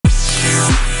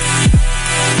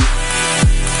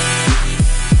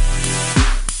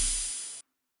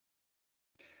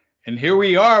And here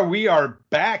we are. We are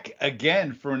back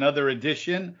again for another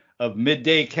edition of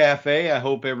Midday Cafe. I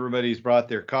hope everybody's brought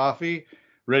their coffee,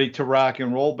 ready to rock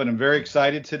and roll. But I'm very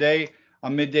excited today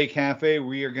on Midday Cafe.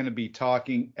 We are going to be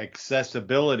talking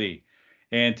accessibility.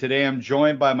 And today I'm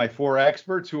joined by my four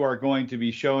experts who are going to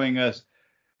be showing us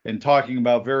and talking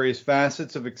about various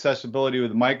facets of accessibility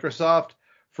with Microsoft.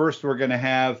 First, we're going to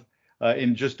have,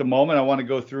 in just a moment, I want to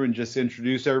go through and just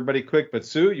introduce everybody quick. But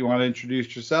Sue, you want to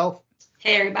introduce yourself?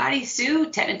 Hey everybody, Sue,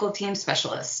 Technical Team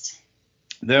Specialist.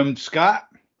 Then Scott.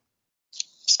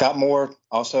 Scott Moore,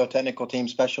 also a Technical Team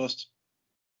Specialist.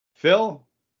 Phil.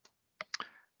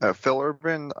 Phil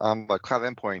Urban, I'm a Cloud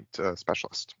Endpoint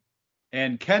Specialist.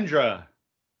 And Kendra.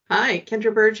 Hi,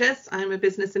 Kendra Burgess. I'm a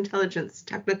Business Intelligence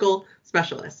Technical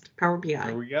Specialist, Power BI.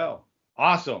 There we go.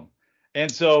 Awesome.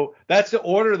 And so that's the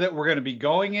order that we're going to be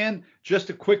going in.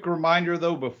 Just a quick reminder,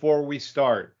 though, before we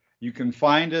start. You can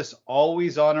find us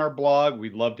always on our blog.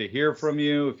 We'd love to hear from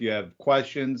you. If you have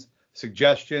questions,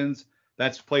 suggestions,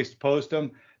 that's the place to post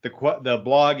them. The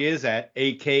blog is at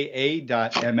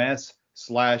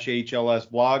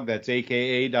aka.ms/HLSblog. That's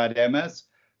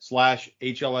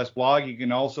aka.ms/HLSblog. You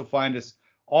can also find us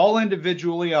all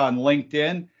individually on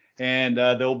LinkedIn, and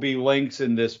there'll be links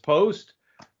in this post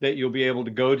that you'll be able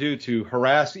to go to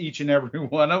harass each and every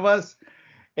one of us.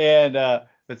 And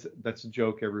that's a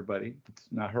joke, everybody. It's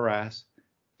not harass.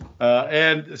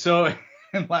 And so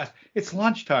it's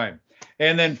lunchtime.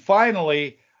 And then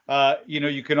finally,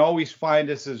 you can always find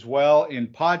us as well in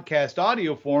podcast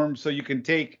audio form, so you can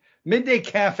take Midday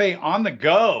Cafe on the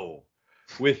go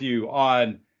with you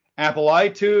on Apple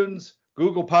iTunes,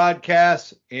 Google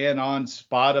Podcasts, and on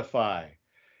Spotify.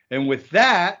 And with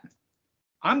that,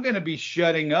 I'm going to be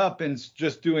shutting up and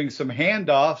just doing some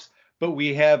handoffs, but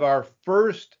we have our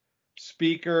first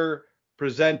speaker,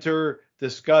 presenter,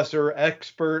 discusser,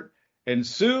 expert. And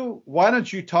Sue, why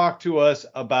don't you talk to us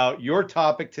about your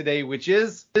topic today, which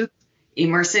is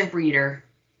Immersive Reader.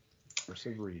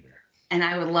 Immersive Reader. And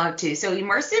I would love to. So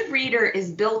Immersive Reader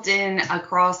is built in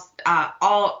across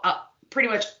pretty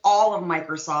much all of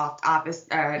Microsoft Office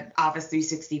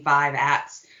 365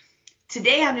 apps.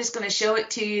 Today, I'm just going to show it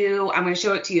to you. I'm going to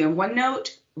show it to you in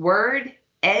OneNote, Word,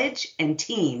 Edge, and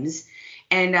Teams.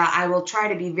 And I will try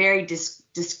to be very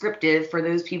descriptive for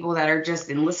those people that are just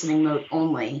in listening mode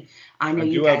only. I know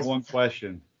you guys have one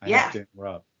question. I yeah. have to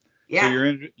interrupt. Yeah. So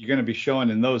you're going to be showing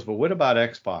in those, but what about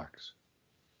Xbox?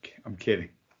 I'm kidding.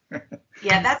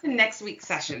 Yeah, that's a next week's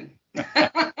session. All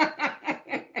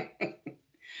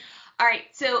right,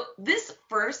 so this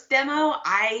first demo,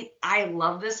 I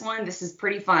love this one. This is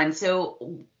pretty fun.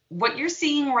 So what you're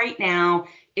seeing right now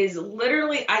is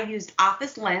literally I used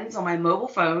Office Lens on my mobile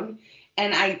phone,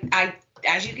 and I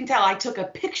as you can tell, I took a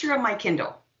picture of my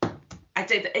Kindle. I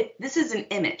said this is an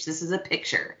image. This is a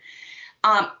picture.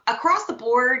 Across the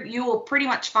board, you will pretty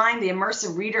much find the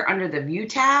Immersive Reader under the View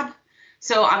tab.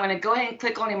 So I'm going to go ahead and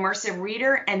click on Immersive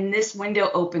Reader, and this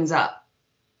window opens up.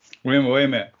 Wait a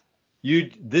minute.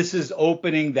 This is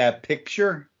opening that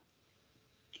picture?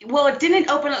 Well, it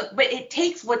didn't open up, but it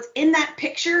takes what's in that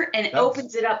picture and it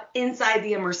opens it up inside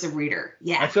the Immersive Reader.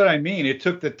 Yeah. That's what I mean. It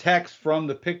took the text from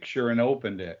the picture and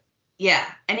opened it. Yeah,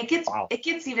 and it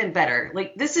gets even better.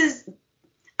 Like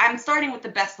I'm starting with the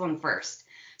best one first.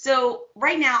 So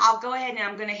right now I'll go ahead and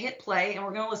I'm going to hit play and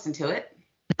we're going to listen to it.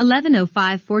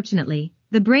 11:05. Fortunately,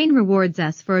 the brain rewards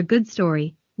us for a good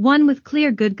story, one with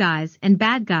clear good guys and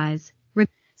bad guys.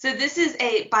 So this is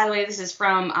by the way, this is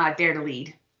from Dare to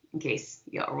Lead, in case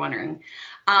y'all are wondering.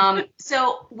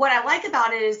 So what I like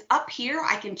about it is up here,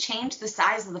 I can change the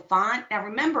size of the font. Now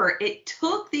remember, it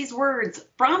took these words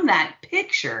from that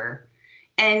picture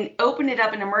and opened it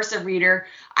up in Immersive Reader.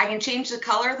 I can change the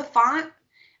color of the font.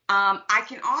 I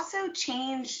can also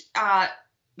change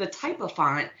the type of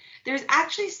font. There's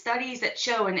actually studies that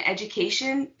show in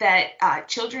education that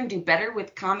children do better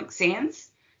with Comic Sans.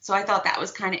 So I thought that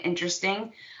was kind of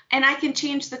interesting. And I can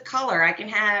change the color. I can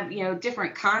have,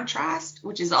 different contrast,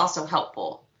 which is also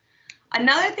helpful.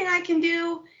 Another thing I can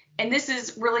do, and this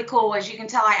is really cool, as you can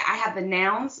tell, I have the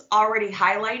nouns already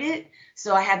highlighted.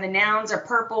 So I have the nouns are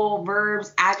purple,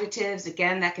 verbs, adjectives.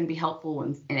 Again, that can be helpful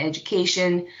in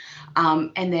education.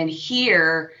 And then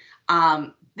here,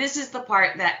 this is the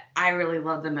part that I really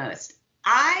love the most.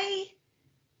 I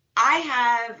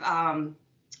have, all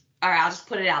right, I'll just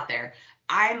put it out there.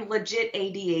 I'm legit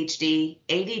ADHD,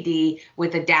 ADD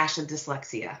with a dash of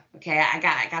dyslexia. Okay,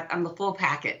 I'm the full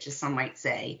package, as some might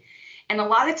say. And a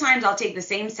lot of times I'll take the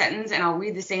same sentence and I'll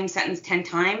read the same sentence 10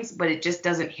 times, but it just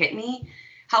doesn't hit me.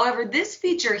 However, this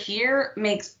feature here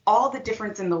makes all the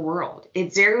difference in the world.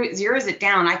 It zeroes it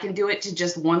down. I can do it to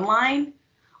just one line,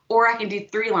 or I can do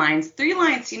 3 lines. 3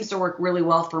 lines seems to work really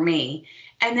well for me.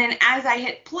 And then as I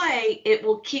hit play, it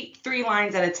will keep 3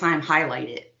 lines at a time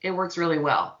highlighted. It works really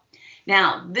well.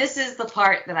 Now, this is the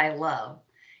part that I love,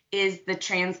 is the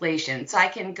translation. So I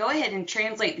can go ahead and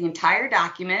translate the entire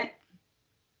document.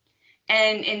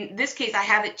 And in this case, I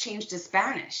have it changed to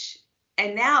Spanish.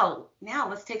 And now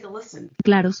let's take a listen.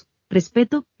 Claros,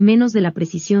 respeto, menos de la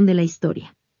precisión de la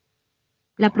historia.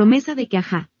 La promesa de que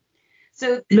ajá.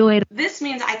 So Lo er- this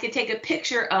means I could take a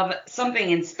picture of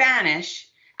something in Spanish.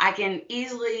 I can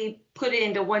easily put it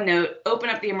into OneNote, open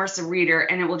up the immersive reader,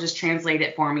 and it will just translate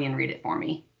it for me and read it for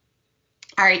me.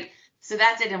 All right. So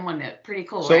that's it in OneNote. Pretty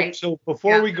cool, right? So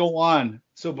before Yeah. we go on,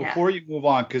 before you move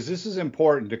on, because this is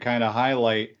important to kind of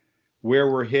highlight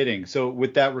where we're hitting. So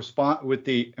with that response, with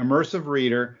the immersive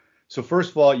reader, so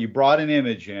first of all, you brought an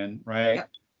image in, right?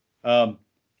 Yep.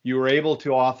 You were able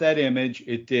to, off that image,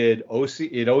 it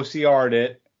OCR'd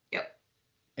it. Yep.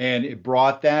 And it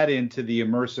brought that into the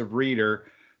immersive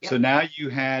reader. Yep. So now you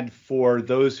had, for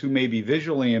those who may be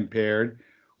visually impaired,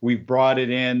 we've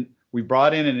taken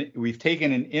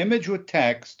an image with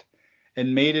text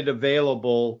and made it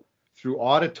available through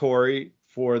auditory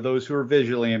for those who are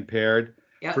visually impaired.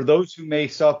 Yep. For those who may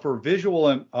suffer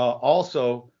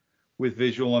also with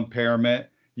visual impairment,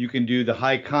 you can do the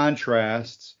high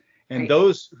contrasts. And Right.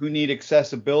 those who need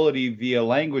accessibility via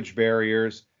language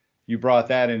barriers, you brought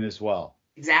that in as well.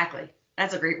 Exactly.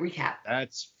 That's a great recap.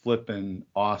 That's flipping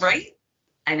awesome. Right?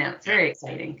 I know. It's very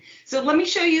exciting. So let me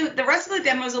show you. The rest of the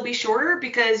demos will be shorter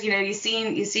because, you've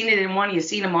seen it in one. You've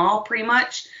seen them all pretty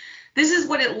much. This is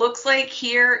what it looks like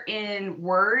here in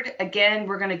Word. Again,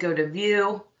 we're going to go to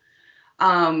View.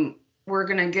 We're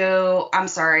going to go,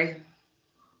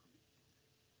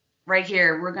 right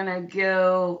here. We're going to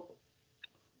go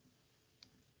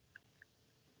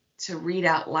to Read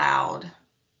Out Loud.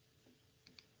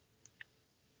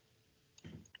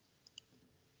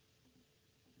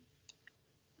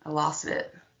 I lost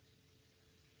it.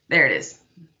 There it is.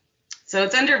 So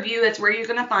it's under View. That's where you're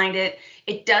going to find it.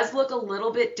 It does look a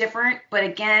little bit different, but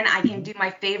again, I can do my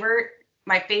favorite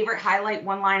highlight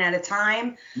one line at a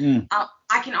time.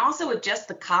 I can also adjust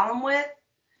the column width.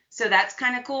 So that's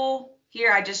kind of cool.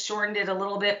 Here, I just shortened it a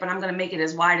little bit, but I'm going to make it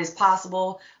as wide as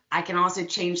possible. I can also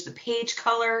change the page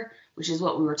color, which is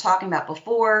what we were talking about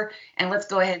before. And let's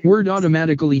go ahead. Word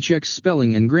automatically checks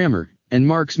spelling and grammar, and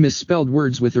marks misspelled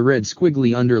words with a red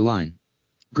squiggly underline.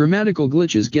 Grammatical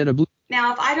glitches get a blue.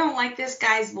 Now, if I don't like this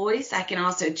guy's voice, I can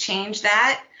also change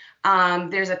that.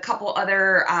 There's a couple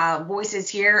other voices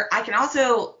here. I can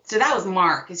also, so that was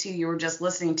Mark, is who you were just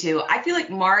listening to. I feel like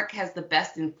Mark has the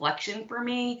best inflection for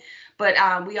me, but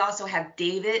we also have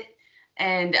David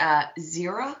and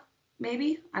Zira,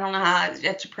 maybe. I don't know how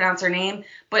to pronounce her name,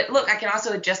 but look, I can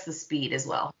also adjust the speed as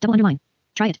well. Double underline.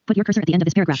 Try it. Put your cursor at the end of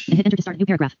this paragraph and hit enter to start a new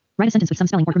paragraph. Write a sentence with some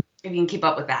spelling or If you can keep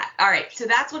up with that. All right, so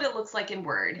that's what it looks like in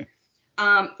Word.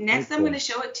 Next, I'm going to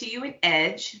show it to you in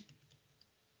Edge.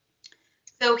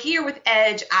 So here with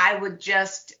Edge, I'm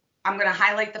going to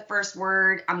highlight the first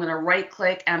word, I'm going to right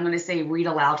click, and I'm going to say read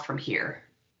aloud from here.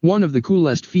 One of the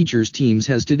coolest features Teams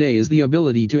has today is the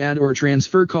ability to add or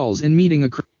transfer calls in meeting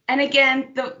across. And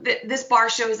again, this bar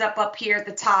shows up here at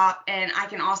the top, and I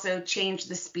can also change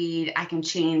the speed. I can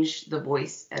change the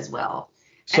voice as well.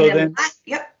 So and then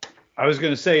yep. I was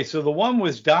going to say, so the one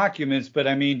was documents, but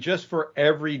I mean, just for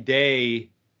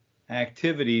everyday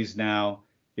activities now,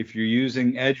 if you're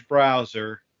using Edge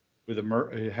browser with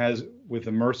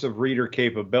immersive reader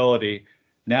capability,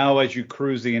 now as you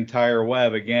cruise the entire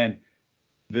web, again,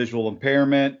 visual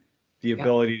impairment, the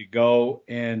ability to go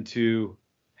and to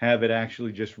have it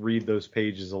actually just read those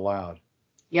pages aloud.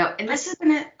 Yep. And this is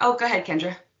going to, oh, go ahead,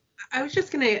 Kendra. I was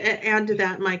just going to add to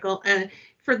that, Michael.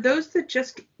 For those that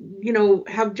just,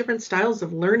 have different styles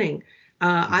of learning,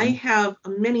 I have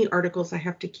many articles I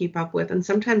have to keep up with, and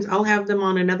sometimes I'll have them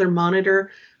on another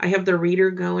monitor. I have the reader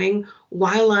going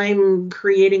while I'm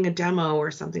creating a demo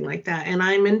or something like that, and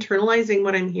I'm internalizing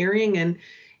what I'm hearing.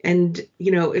 And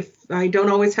if I don't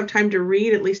always have time to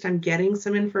read, at least I'm getting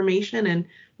some information. And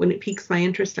when it piques my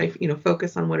interest, I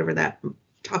focus on whatever that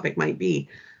topic might be.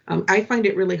 I find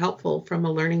it really helpful from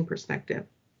a learning perspective.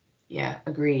 Yeah,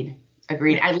 agreed.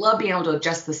 I love being able to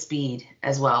adjust the speed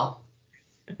as well.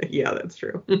 Yeah, that's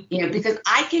true. Because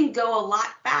I can go a lot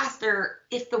faster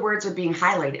if the words are being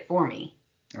highlighted for me.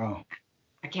 Oh.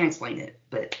 I can't explain it,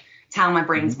 but it's how my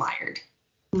brain's wired.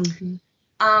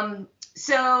 Mm-hmm.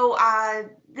 So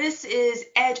this is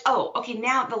Edge. Oh, okay.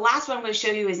 Now the last one I'm going to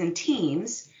show you is in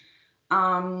Teams.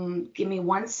 Give me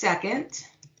 1 second.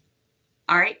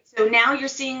 All right. So now you're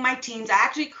seeing my teams. I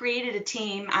actually created a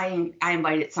team. I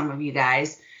invited some of you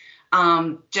guys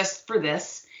just for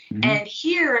this. And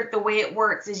here, the way it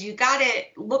works is you got to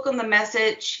look on the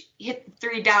message, hit the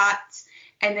 3 dots,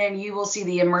 and then you will see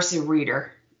the immersive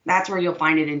reader. That's where you'll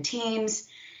find it in Teams.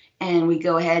 And we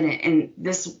go ahead and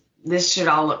this should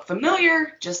all look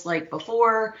familiar, just like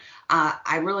before.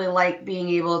 I really like being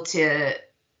able to,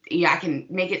 I can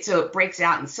make it so it breaks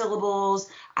out in syllables.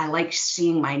 I like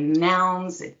seeing my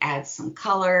nouns. It adds some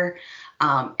color.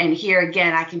 And here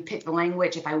again, I can pick the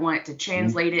language if I want it to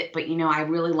translate it. But, I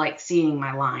really like seeing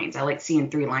my lines. I like seeing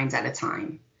 3 lines at a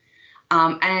time.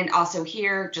 And also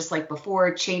here, just like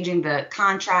before, changing the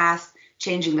contrast,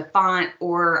 changing the font,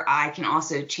 or I can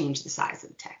also change the size of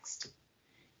the text.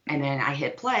 And then I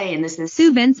hit play, and this is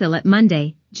Sue Vensil at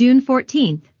Monday, June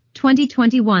 14th,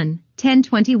 2021,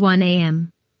 10:21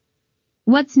 a.m.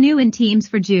 What's new in Teams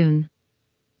for June?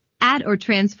 Add or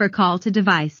transfer call to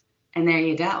device. And there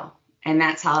you go. And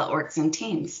that's how it works in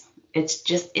Teams. It's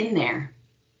just in there.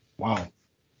 Wow.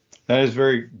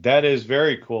 That is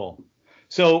very cool.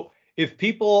 So if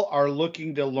people are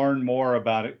looking to learn more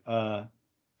about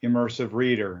Immersive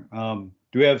Reader,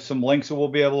 do we have some links that we'll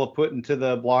be able to put into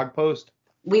the blog post?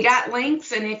 We got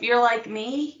links, and if you're like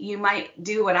me, you might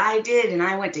do what I did, and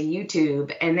I went to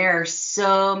YouTube, and there are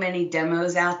so many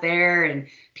demos out there and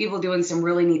people doing some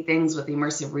really neat things with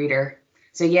Immersive Reader.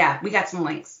 So yeah, we got some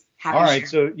links. All right,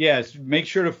 so yes, make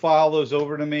sure to file those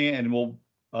over to me, and we'll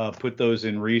put those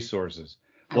in resources.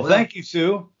 Well, thank you,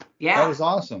 Sue. Yeah. That was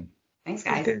awesome. Thanks,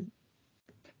 guys. Okay.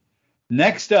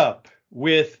 Next up,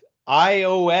 with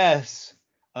iOS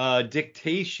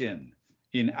dictation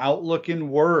in Outlook and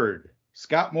Word,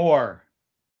 Scott Moore.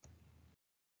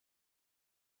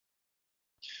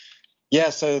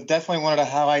 Yeah, so definitely wanted to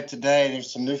highlight today,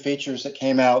 there's some new features that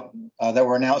came out that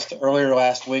were announced earlier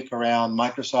last week around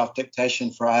Microsoft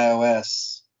Dictation for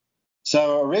iOS.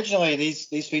 So originally,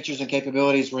 these features and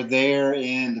capabilities were there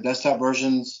in the desktop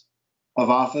versions of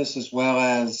Office as well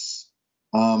as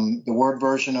the Word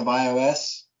version of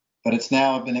iOS, but it's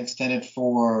now been extended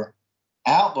for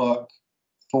Outlook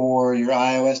for your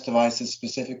iOS devices,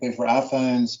 specifically for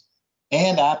iPhones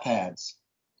and iPads.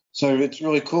 So it's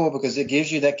really cool because it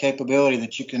gives you that capability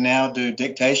that you can now do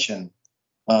dictation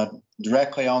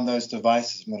directly on those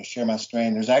devices. I'm going to share my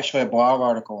screen. There's actually a blog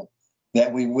article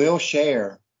that we will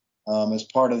share as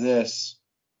part of this.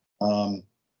 Let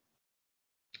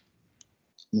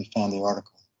me find the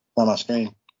article on my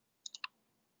screen.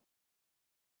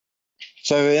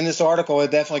 So in this article,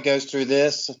 it definitely goes through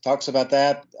this, talks about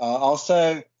that.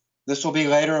 Also, this will be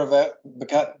later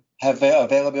have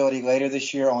availability later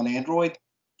this year on Android,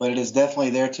 but it is definitely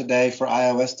there today for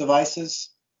iOS devices.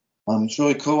 It's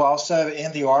really cool. Also,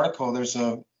 in the article, there's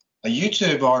a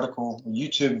YouTube article, a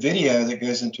YouTube video that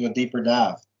goes into a deeper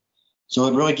dive. So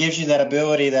it really gives you that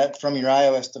ability that from your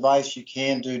iOS device, you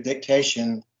can do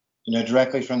dictation,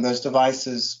 directly from those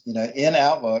devices, in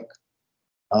Outlook.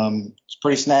 It's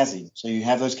pretty snazzy. So you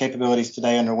have those capabilities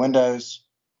today under Windows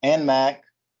and Mac,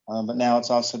 but now it's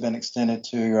also been extended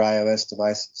to your iOS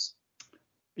devices.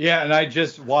 Yeah, and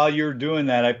while you're doing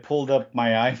that, I pulled up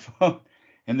my iPhone,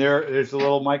 and there's a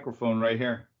little microphone right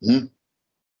here. Mm-hmm.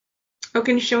 Oh,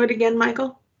 can you show it again,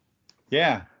 Michael?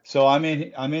 Yeah. So I'm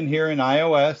in here in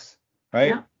iOS,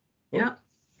 right? Yeah.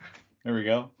 There we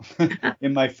go.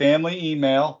 In my family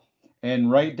email,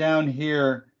 and right down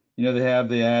here,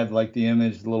 they add like the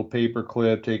image, the little paper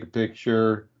clip, take a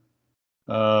picture,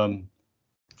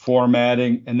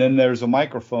 formatting, and then there's a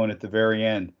microphone at the very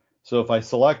end. So if I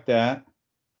select that, it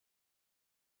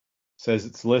says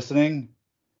it's listening,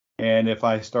 and if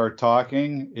I start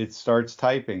talking, it starts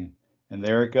typing, and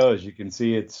there it goes. You can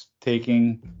see it's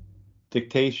taking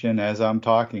dictation as I'm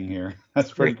talking here.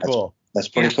 That's pretty cool. That's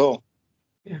pretty cool.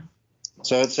 Yeah.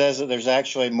 So it says that there's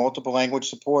actually multiple language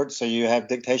support. So you have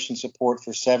dictation support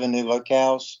for 7 new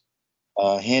locales: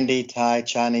 Hindi, Thai,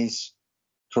 Chinese,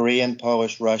 Korean,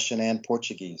 Polish, Russian, and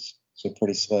Portuguese. So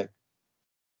pretty slick.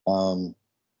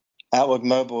 Outlook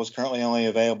Mobile is currently only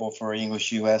available for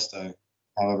English US, though,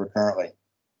 however, currently.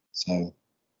 So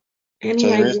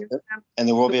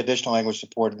there will be additional language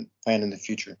support planned in the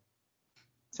future.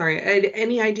 Sorry,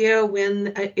 any idea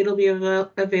when it'll be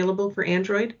available for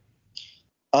Android?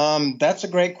 That's a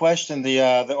great question.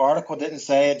 The article didn't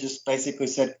say it; just basically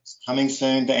said it's coming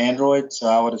soon to Android. So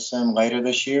I would assume later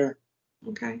this year.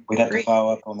 Okay. We'd have to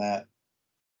follow up on that.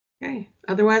 Okay.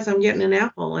 Otherwise, I'm getting an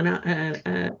Apple and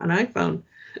an iPhone.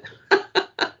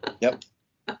 Yep.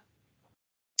 But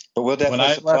we'll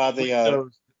definitely supply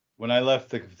when I left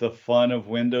the fun of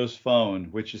Windows Phone,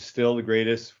 which is still the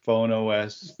greatest phone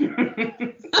OS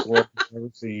we've ever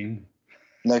seen.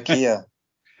 Nokia.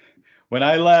 When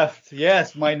I left,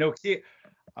 yes, my Nokia.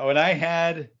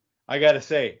 I got to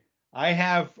say, I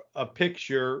have a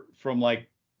picture from like,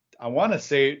 I want to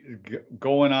say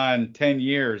going on 10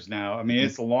 years now. I mean,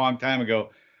 it's a long time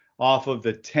ago, off of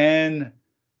the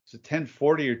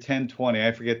 1040 or 1020.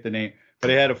 I forget the name, but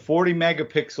it had a 40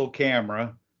 megapixel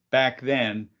camera back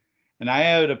then. And I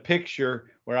had a picture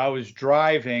where I was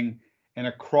driving, and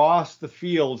across the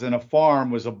fields in a farm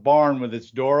was a barn with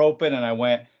its door open. And I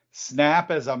went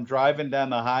snap as I'm driving down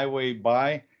the highway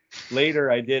by. Later,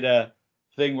 I did a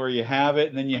thing where you have it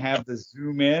and then you have to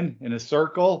zoom in a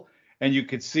circle, and you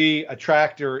could see a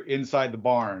tractor inside the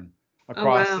barn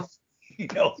across the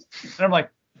field. And I'm like,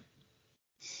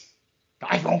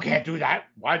 iPhone can't do that.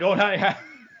 Why don't I have?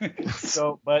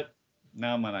 So, but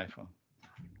now I'm on iPhone.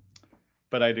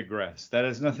 But I digress. That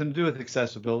has nothing to do with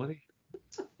accessibility.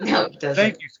 No, it doesn't.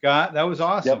 Thank you, Scott. That was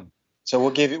awesome. Yep. So we'll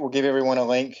give everyone a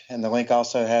link, and the link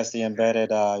also has the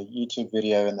embedded YouTube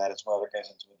video in that as well that goes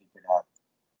into a deeper dive.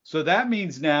 So that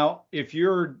means now, if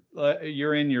you're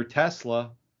in your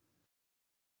Tesla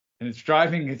and it's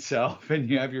driving itself, and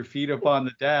you have your feet up on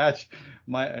the dash,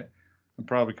 I'm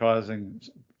probably causing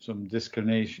some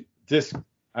disconnection.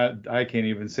 I can't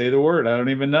even say the word. I don't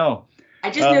even know. I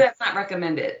just knew that's not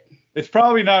recommended. It's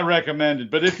probably not recommended,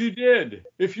 but if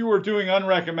you were doing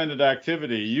unrecommended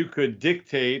activity, you could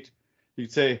dictate.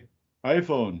 You'd say,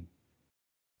 iPhone,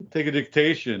 take a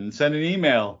dictation, and send an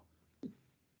email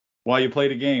while you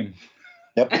played a game.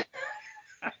 Yep.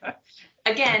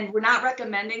 Again, we're not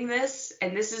recommending this,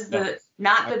 and this is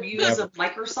not the views of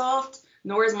Microsoft,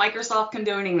 nor is Microsoft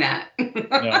condoning that.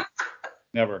 No,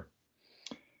 never.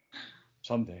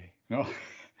 Someday. No.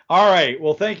 All right.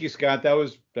 Well, thank you, Scott. That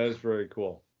was very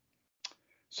cool.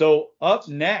 So up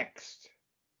next,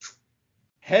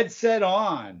 headset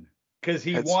on, because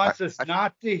he wants us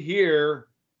not to hear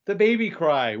the baby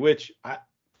cry, which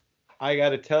I got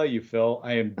to tell you, Phil,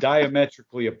 I am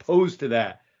diametrically opposed to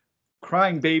that.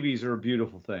 Crying babies are a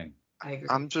beautiful thing. I agree.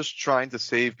 I'm just trying to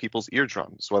save people's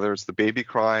eardrums, whether it's the baby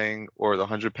crying or the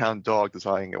 100-pound dog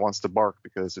deciding it wants to bark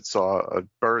because it saw a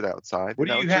bird outside. What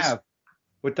do you have?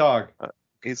 What dog?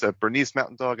 He's a Bernese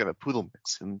Mountain Dog and a Poodle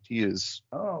mix, and he is.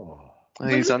 Oh.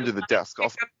 He's under the desk. Pick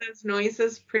up those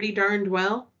noises pretty darned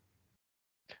well.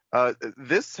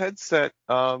 This headset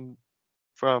from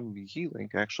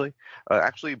Yeelink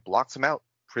actually blocks them out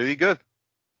pretty good.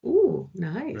 Ooh,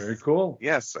 nice. Very cool.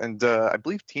 Yes, and I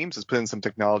believe Teams has put in some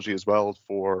technology as well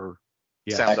for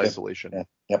sound isolation. Yeah.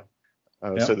 Yep.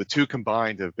 Yep. So the two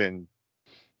combined have been,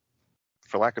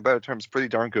 for lack of better terms, pretty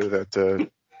darn good at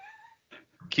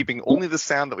keeping only the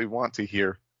sound that we want to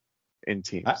hear in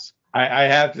Teams. I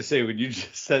have to say, when you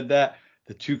just said that,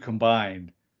 the two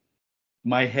combined,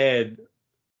 my head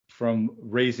from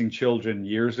raising children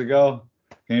years ago,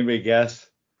 can anybody guess?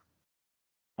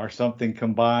 Are something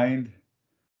combined?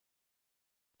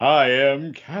 I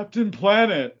am Captain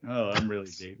Planet. Oh, I'm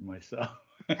really dating myself.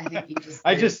 I think you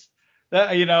just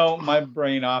my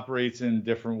brain operates in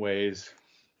different ways.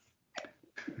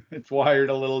 It's wired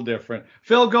a little different.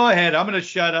 Phil, go ahead. I'm going to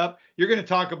shut up. You're going to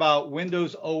talk about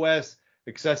Windows OS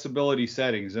accessibility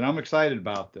settings, and I'm excited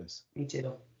about this. Me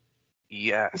too.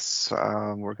 Yes,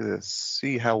 we're going to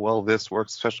see how well this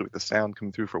works, especially with the sound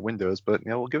coming through for Windows, but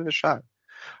we'll give it a shot.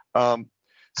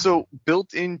 So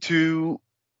built into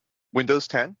Windows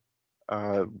 10,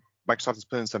 Microsoft has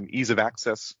put in some ease of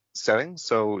access settings.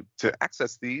 So to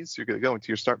access these, you're going to go into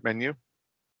your Start menu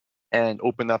and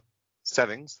open up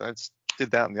Settings. I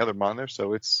did that on the other monitor,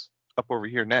 so it's up over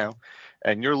here now.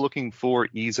 And you're looking for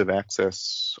ease of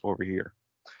access over here.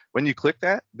 When you click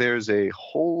that, there's a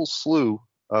whole slew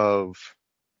of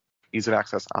ease of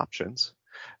access options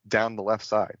down the left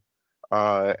side.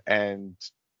 And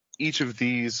each of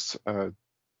these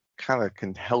kind of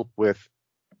can help with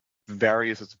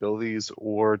various abilities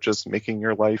or just making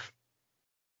your life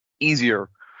easier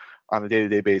on a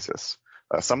day-to-day basis.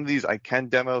 Some of these I can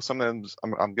demo. Some of them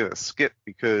I'm going to skip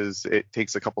because it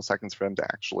takes a couple seconds for them to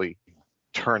actually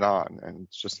turn on. And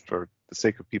just for the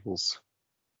sake of people's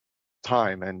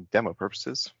time and demo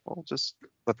purposes, we'll just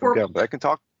let them go. But I can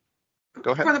talk.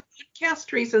 Go ahead. For the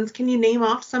podcast reasons, can you name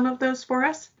off some of those for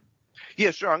us?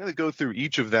 Yeah, sure. I'm going to go through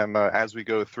each of them as we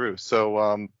go through.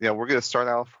 So, we're going to start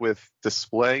off with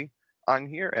display on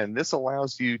here, and this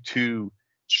allows you to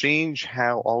change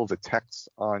how all of the text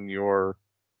on your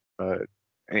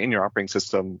in your operating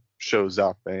system shows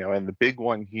up. And the big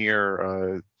one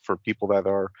here for people that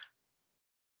are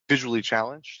visually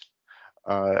challenged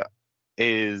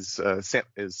is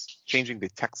changing the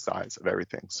text size of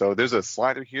everything. So there's a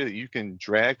slider here that you can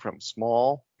drag from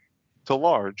small to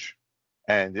large.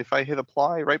 And if I hit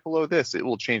apply right below this, it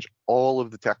will change all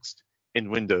of the text in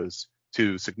Windows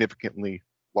to significantly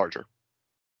larger.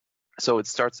 So it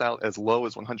starts out as low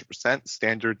as 100%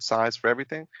 standard size for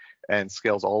everything, and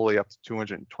scales all the way up to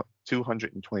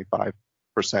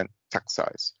 225% text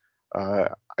size. I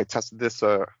tested this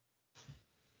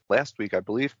last week, I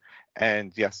believe,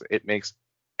 and yes, it makes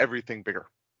everything bigger.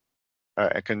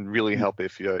 It can really help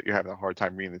if you're having a hard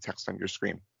time reading the text on your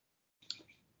screen.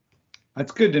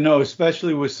 That's good to know,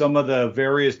 especially with some of the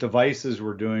various devices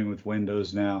we're doing with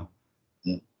Windows now.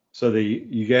 Yeah. So that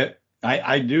you get,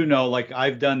 I do know, like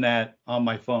I've done that on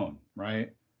my phone,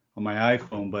 right? On my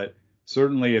iPhone, but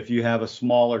certainly if you have a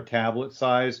smaller tablet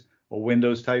size, a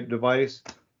Windows type device,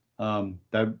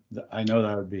 that I know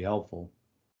that would be helpful.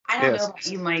 I don't know about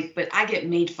you, Mike, but I get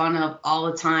made fun of all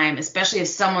the time, especially if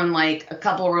someone like a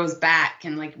couple rows back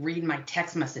can like read my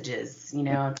text messages. You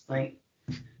know, it's like,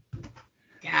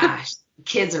 gosh,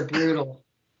 kids are brutal.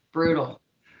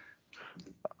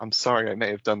 I'm sorry, I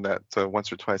may have done that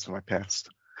once or twice in my past.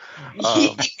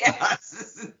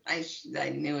 Yes, I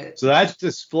knew it. So that's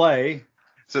display.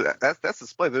 So that's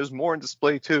display. There's more in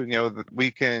display too.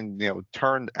 We can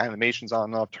turn animations on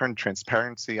and off, turn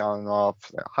transparency on and off,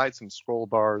 hide some scroll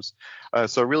bars.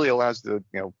 So it really allows you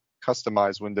to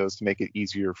customize Windows to make it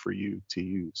easier for you to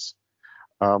use.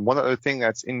 One other thing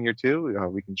that's in here too,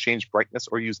 we can change brightness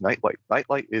or use nightlight.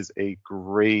 Nightlight is a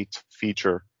great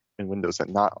feature in Windows that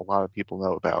not a lot of people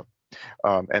know about.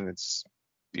 And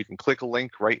you can click a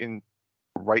link right in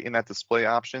that display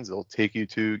options. It'll take you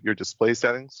to your display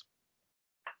settings.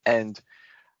 And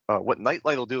what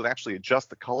Nightlight will do is actually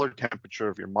adjust the color temperature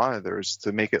of your monitors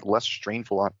to make it less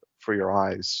strainful for your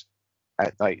eyes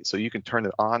at night. So you can turn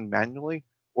it on manually,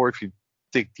 or if you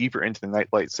dig deeper into the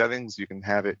Nightlight settings, you can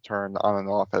have it turn on and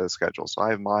off at a schedule. So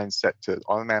I have mine set to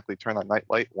automatically turn on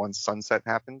Nightlight once sunset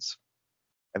happens,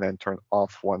 and then turn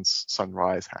off once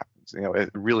sunrise happens. It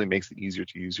really makes it easier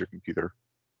to use your computer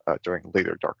during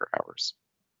later, darker hours.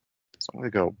 So I'm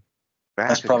going to go back.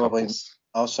 That's probably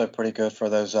also pretty good for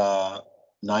those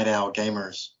night owl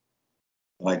gamers.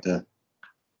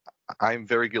 I'm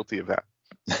very guilty of that.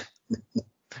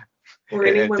 Or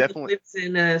anyone that lives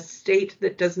in a state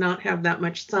that does not have that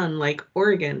much sun, like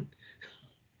Oregon.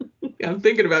 I'm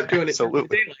thinking about doing it during the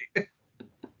daylight.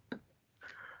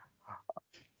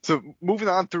 So moving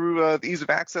on through the ease of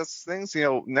access things,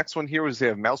 next one here is they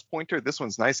have mouse pointer. This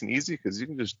one's nice and easy because you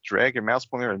can just drag your mouse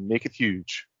pointer and make it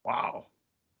huge. Wow.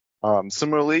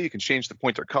 Similarly, you can change the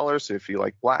pointer color. So if you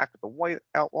like black with a white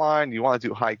outline, you want to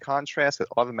do high contrast, it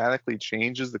automatically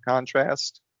changes the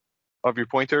contrast of your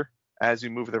pointer as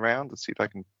you move it around. Let's see if I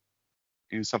can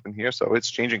do something here. So it's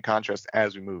changing contrast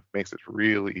as we move. Makes it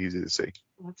really easy to see.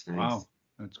 That's nice. Wow,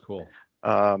 that's cool.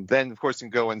 Then, of course, you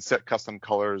can go and set custom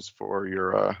colors for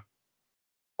your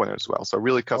pointer as well. So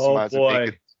really customize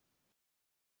it.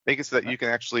 Make it so that you can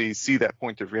actually see that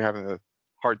pointer if you're having a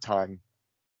hard time.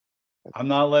 I'm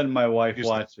not letting my wife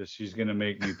watch this. She's going to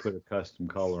make me put a custom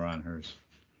color on hers.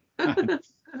 And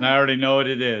I already know what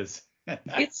it is.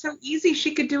 It's so easy.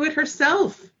 She could do it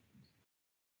herself.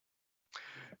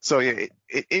 So yeah,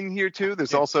 in here too,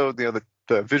 there's also the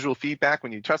visual feedback.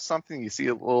 When you touch something, you see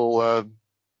a little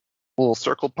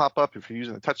circle pop up if you're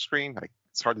using a touch screen.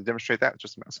 It's hard to demonstrate that with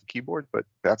just a mouse and keyboard, but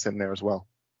that's in there as well.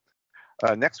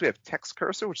 Next, we have text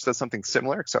cursor, which does something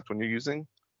similar, except when you're using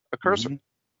a cursor. Mm-hmm.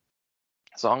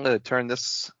 So I'm going to turn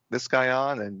this guy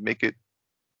on and make it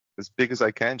as big as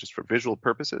I can just for visual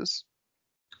purposes.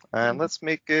 And let's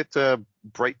make it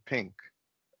bright pink.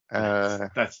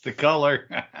 That's the color.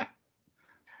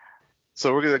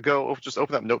 So we're going to just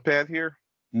open up Notepad here.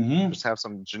 Mm-hmm. Just have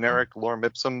some generic lorem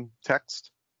ipsum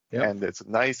text. Yep. And it's a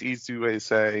nice, easy way to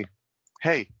say,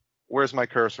 hey, where's my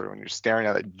cursor? When you're staring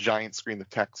at a giant screen of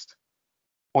text,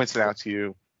 points it out to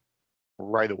you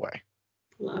right away.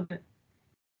 Love it.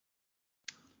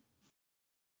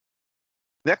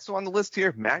 Next on the list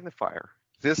here, magnifier.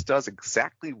 This does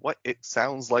exactly what it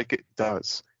sounds like it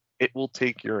does. It will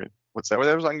take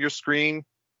whatever's on your screen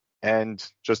and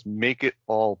just make it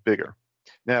all bigger.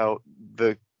 Now,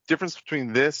 the difference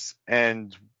between this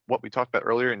and what we talked about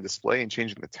earlier in display and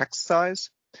changing the text size,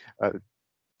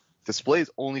 display is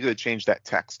only going to change that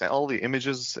text. Now, all the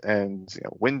images and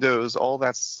windows, all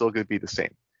that's still going to be the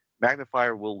same.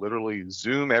 Magnifier will literally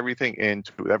zoom everything in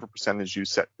to whatever percentage you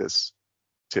set this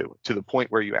to the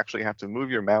point where you actually have to move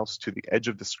your mouse to the edge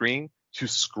of the screen to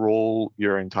scroll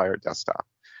your entire desktop.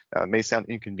 Now, it may sound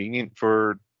inconvenient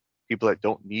for people that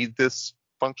don't need this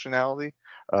functionality,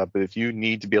 but if you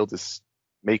need to be able to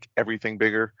make everything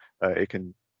bigger, it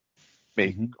can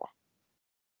make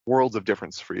worlds of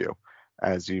difference for you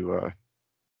as you're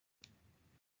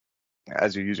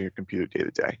using your computer day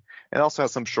to day. And also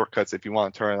has some shortcuts if you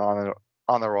want to turn it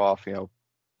on or off,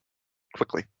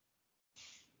 quickly.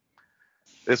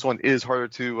 This one is harder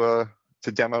to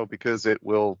demo because it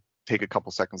will take a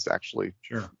couple seconds to actually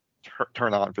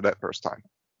turn on for that first time.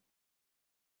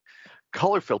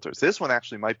 Color filters. This one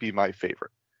actually might be my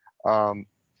favorite.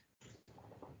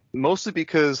 Mostly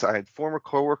because I had former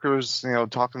coworkers,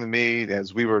 talking to me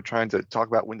as we were trying to talk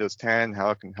about Windows 10,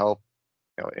 how it can help,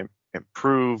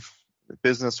 improve the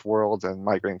business world and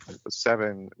migrating from Windows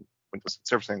 7, Windows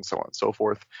Surfacing, so on and so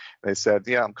forth. And they said,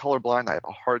 yeah, I'm colorblind. I have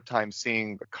a hard time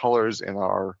seeing the colors in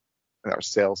our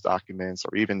sales documents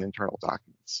or even internal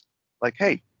documents. Like,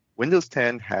 hey, Windows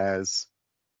 10 has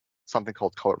something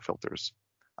called color filters.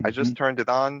 I just turned it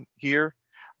on here,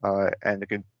 and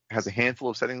it has a handful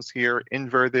of settings here: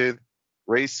 inverted,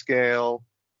 grayscale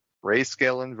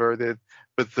inverted.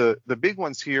 But the big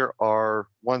ones here are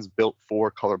ones built for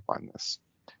color blindness.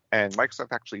 And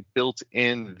Microsoft actually built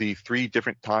in the 3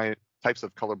 different types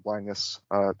of color blindness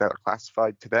that are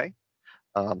classified today.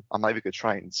 I'm not even going to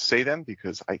try and say them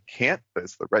because I can't, but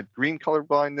it's the red-green color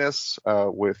blindness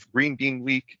with green being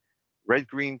weak,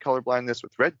 red-green color blindness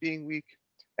with red being weak,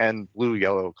 and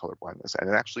blue-yellow color blindness. And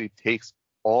it actually takes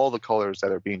all the colors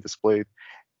that are being displayed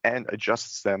and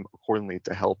adjusts them accordingly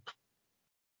to help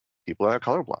people that are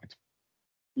colorblind.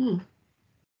 It's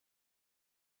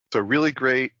a really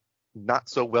great, not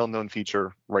so well-known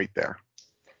feature right there.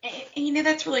 And,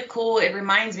 that's really cool. It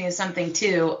reminds me of something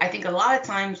too. I think a lot of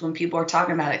times when people are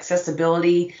talking about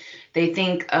accessibility, they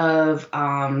think of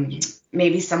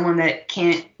maybe someone that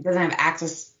doesn't have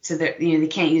access to they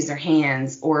can't use their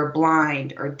hands, or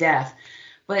blind or deaf.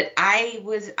 But I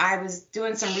was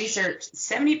doing some research.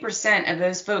 70% of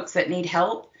those folks that need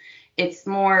help, it's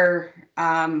more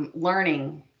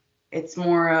learning. It's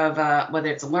more of whether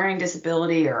it's a learning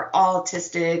disability or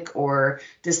autistic or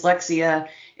dyslexia.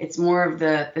 It's more of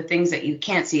the things that you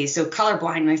can't see. So color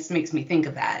blindness makes me think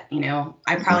of that.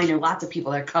 I probably know lots of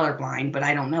people that are colorblind, but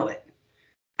I don't know it.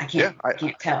 I can't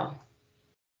tell.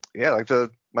 Yeah, like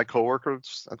my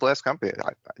coworkers at the last company, I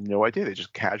had no idea. They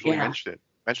just casually mentioned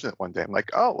it one day. I'm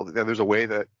like, oh, well, there's a way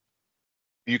that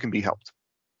you can be helped.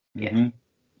 Yeah,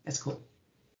 that's cool.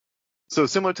 So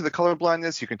similar to the color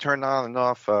blindness, you can turn on and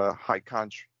off high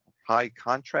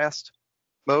contrast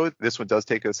mode. This one does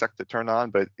take a sec to turn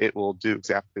on, but it will do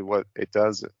exactly what it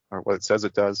does, or what it says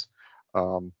it does,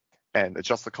 and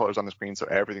adjust the colors on the screen so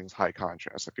everything's high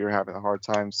contrast. If you're having a hard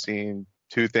time seeing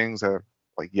 2 things that are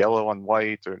like yellow on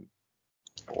white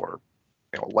or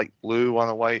light blue on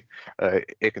a white,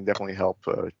 it can definitely help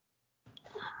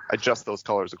adjust those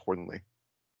colors accordingly.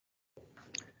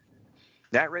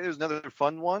 NatRader is another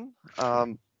fun one.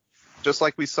 Just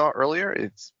like we saw earlier,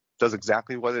 it does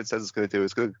exactly what it says it's going to do.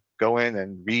 It's going to go in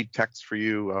and read text for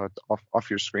you off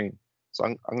your screen. So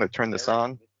I'm going to turn this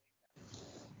on.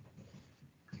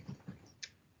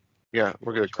 Yeah,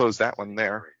 we're going to close that one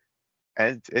there.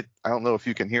 And I don't know if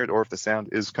you can hear it or if the sound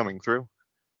is coming through.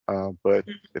 But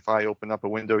if I open up a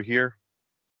window here,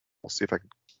 I'll see if I can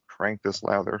crank this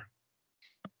louder.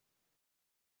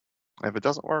 If it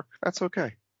doesn't work, that's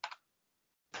okay.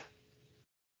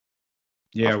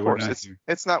 Yeah, of course,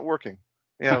 it's not working.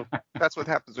 That's what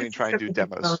happens when you try and do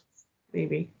demos.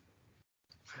 Maybe.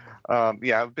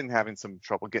 I've been having some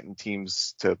trouble getting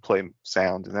Teams to play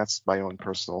sound, and that's my own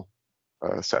personal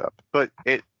setup. But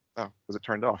was it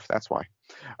turned off? That's why.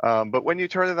 But when you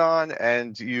turn it on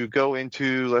and you go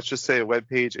into, let's just say, a web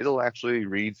page, it'll actually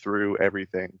read through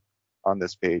everything on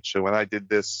this page. So when I did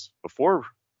this before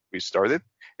we started,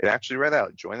 it actually read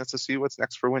out, join us to see what's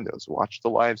next for Windows. Watch the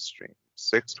live stream,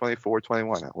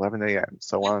 6/24/21 at 11 a.m.,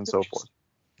 so on and so forth.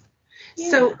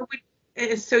 Yeah.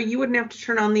 So you wouldn't have to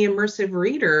turn on the immersive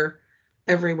reader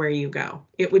everywhere you go.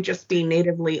 It would just be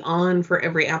natively on for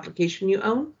every application you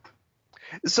own?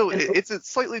 So it's a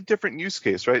slightly different use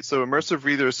case, right? So immersive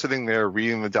reader is sitting there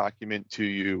reading the document to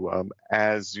you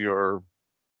as you're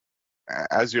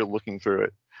looking through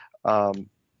it.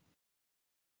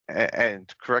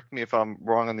 And correct me if I'm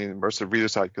wrong on the immersive reader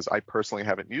side, because I personally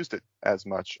haven't used it as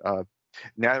much.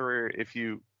 NatRader, if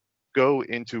you go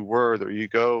into Word or you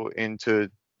go into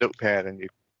Notepad and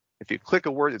if you click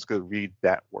a word, it's going to read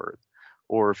that word.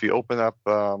 Or if you open up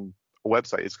a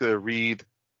website, it's going to read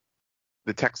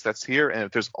the text that's here, and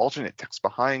if there's alternate text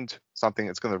behind something,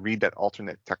 it's going to read that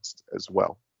alternate text as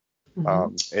well.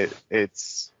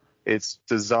 It's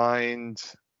designed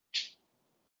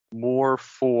more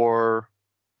for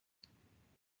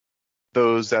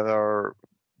those that are,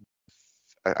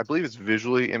 I believe it's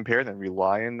visually impaired and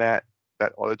rely on that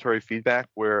auditory feedback,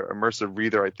 where immersive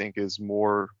reader, I think, is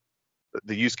more,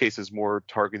 the use case is more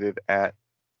targeted at,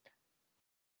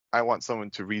 I want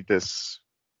someone to read this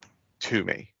to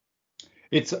me.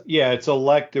 It's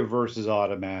elective versus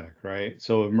automatic, right?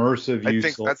 So immersive I use.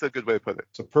 think that's a good way to put it.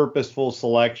 It's a purposeful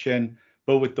selection.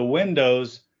 But with the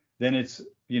windows, then it's,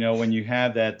 when you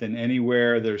have that, then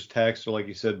anywhere there's text or like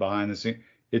you said behind the scene,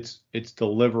 it's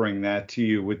delivering that to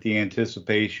you with the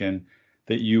anticipation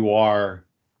that you are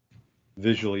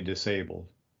visually disabled.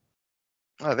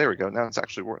 Oh, there we go. Now it's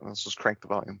actually working. Let's just crank the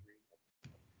volume.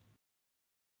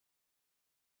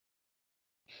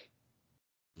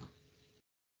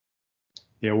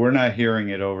 Yeah, we're not hearing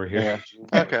it over here.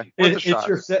 Yeah. Okay. Worth a shot.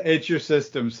 It's your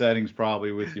system settings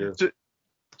probably with your.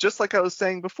 Just like I was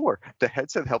saying before, the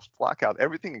headset helps block out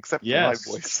everything except for my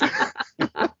voice.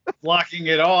 Blocking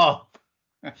it all.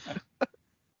 Okay,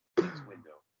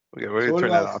 we're going to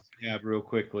turn that off. Yeah, real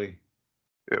quickly.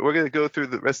 We're going to go through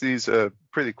the rest of these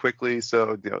pretty quickly.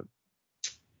 So,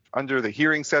 under the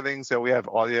hearing settings, we have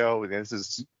audio. This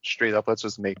is straight up. Let's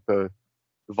just make the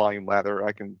volume ladder.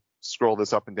 I can scroll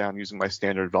this up and down using my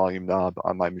standard volume knob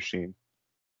on my machine.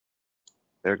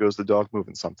 There goes the dog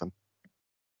moving something.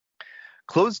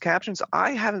 Closed captions,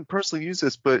 I haven't personally used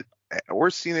this or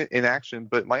seen it in action,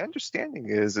 but my understanding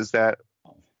is that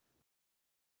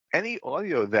any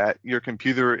audio that your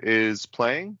computer is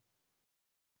playing,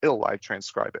 it'll live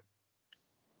transcribe it.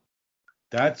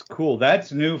 That's cool.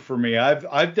 That's new for me.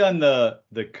 I've done the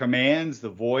commands, the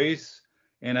voice,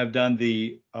 and I've done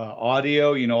the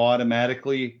audio,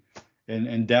 automatically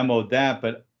and demoed that,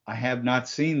 but I have not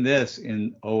seen this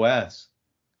in OS.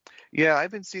 Yeah, I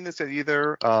haven't seen this at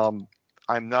either.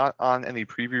 I'm not on any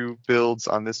preview builds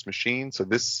on this machine, so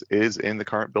this is in the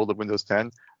current build of Windows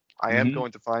 10. I am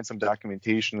going to find some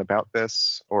documentation about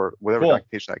this, or whatever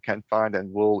documentation I can find,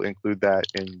 and we'll include that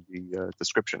in the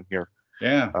description here.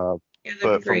 Yeah.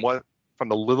 But from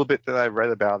the little bit that I read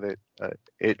about it,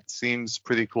 it seems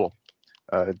pretty cool.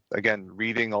 Again,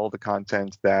 reading all the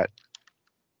content that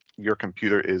your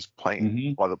computer is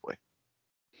playing audibly.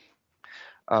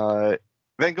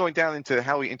 Then going down into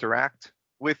how we interact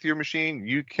with your machine,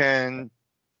 you can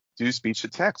do speech to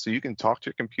text. So you can talk to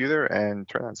your computer and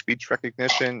turn on speech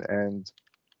recognition and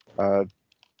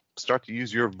start to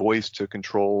use your voice to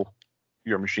control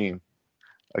your machine.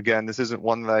 Again, this isn't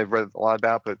one that I've read a lot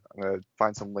about, but I'm going to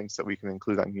find some links that we can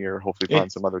include on here. Hopefully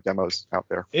find some other demos out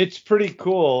there. It's pretty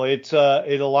cool. It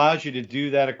allows you to do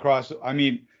that across. I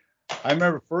mean, I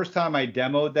remember first time I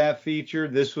demoed that feature,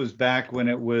 this was back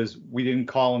when we didn't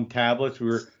call them tablets. We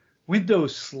were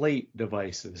Windows Slate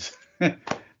devices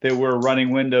that were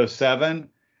running Windows 7,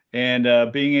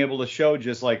 and being able to show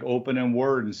just like open in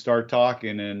Word and start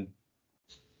talking and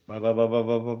blah, blah, blah, blah,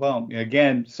 blah, blah, blah.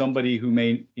 Again, somebody who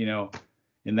may,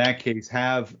 in that case,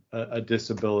 have a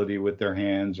disability with their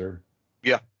hands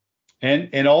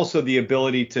and also the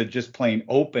ability to just plain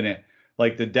open it.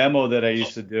 Like the demo that I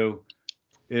used to do,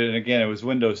 and again, it was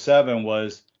Windows 7,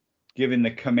 was giving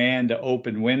the command to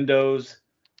open Windows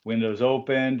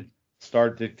opened,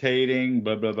 start dictating,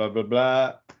 blah, blah, blah, blah,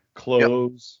 blah,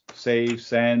 close, save,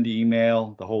 send,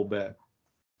 email, the whole bit.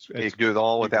 You can do it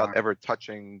all without ever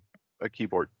touching a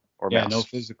keyboard or mouse. Yeah, no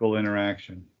physical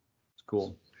interaction. It's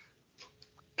cool.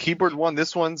 Keyboard one,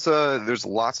 this one's, there's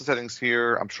lots of settings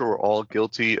here. I'm sure we're all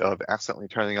guilty of accidentally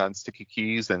turning on sticky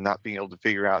keys and not being able to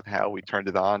figure out how we turned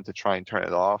it on to try and turn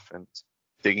it off, and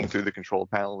digging through the control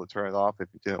panel to turn it off if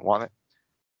you didn't want it.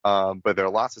 But there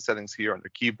are lots of settings here under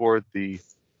keyboard. The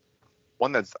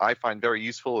one that I find very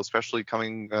useful, especially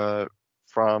coming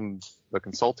from the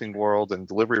consulting world and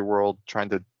delivery world, trying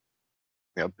to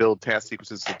build task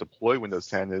sequences to deploy Windows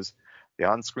 10, is the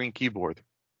on-screen keyboard.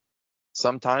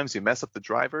 Sometimes you mess up the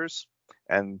drivers,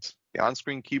 and the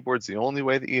on-screen keyboard's the only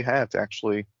way that you have to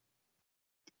actually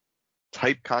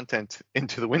type content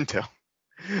into the window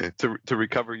to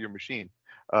recover your machine.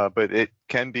 But it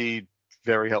can be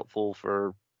very helpful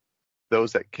for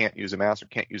those that can't use a mouse or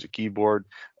can't use a keyboard.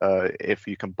 If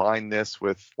you combine this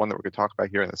with one that we're going to talk about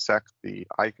here in a sec, the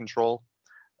eye control,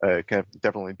 it can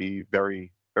definitely be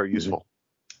very, very useful.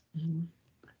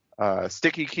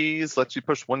 Sticky keys lets you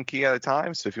push one key at a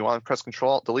time. So if you want to press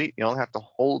Control Alt Delete, you don't have to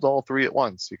hold all three at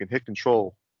once. You can hit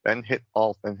Control, then hit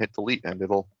Alt, then hit Delete, and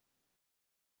it'll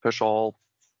push all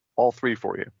three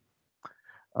for you.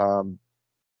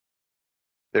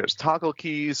 There's toggle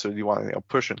keys, so you want to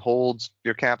push and hold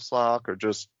your caps lock or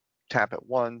just tap at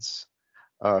once.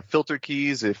 Filter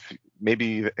keys, if maybe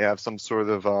you have some sort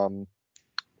of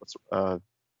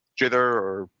jitter,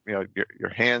 or your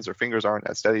hands or fingers aren't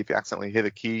as steady. If you accidentally hit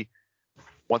a key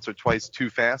once or twice too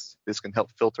fast, this can help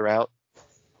filter out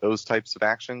those types of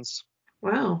actions.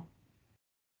 Wow.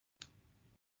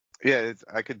 Yeah,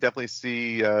 I could definitely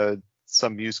see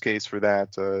some use case for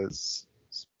that.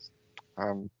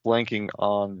 I'm blanking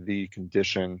on the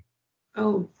condition.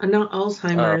 Oh, not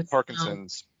Alzheimer's.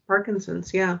 Parkinson's.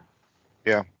 Parkinson's, yeah.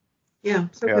 Yeah. Yeah,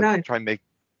 so could I. Try and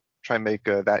make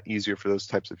that easier for those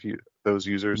types of those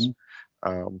users.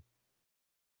 And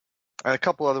a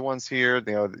couple other ones here.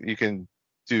 You can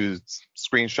do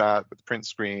screenshot with print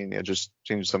screen. Just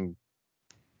change some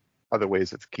other ways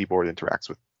that the keyboard interacts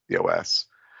with the OS.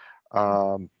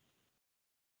 Going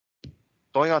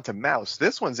on to mouse,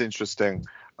 this one's interesting.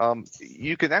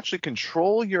 You can actually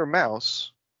control your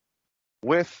mouse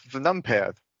with the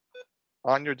numpad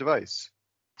on your device.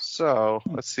 So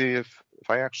let's see if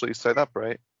I actually set up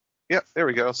right. Yep, there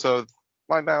we go. So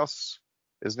my mouse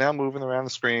is now moving around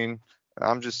the screen. And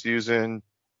I'm just using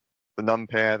the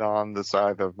numpad on the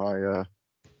side of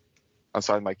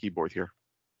my keyboard here.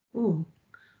 Ooh,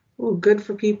 good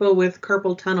for people with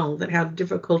carpal tunnel that have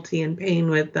difficulty and pain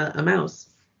with a mouse.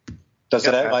 Does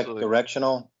it have absolutely.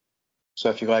 directional? So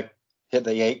if you hit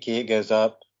the 8 key, it goes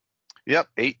up. Yep,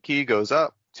 8 key goes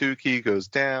up, 2 key goes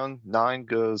down, 9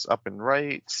 goes up and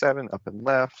right, 7 up and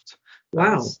left.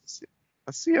 Wow. Let's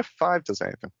see if 5 does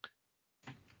anything.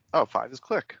 Oh, 5 is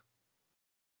click.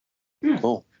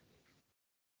 Cool.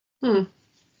 Of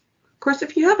course,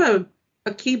 if you have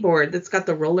a keyboard that's got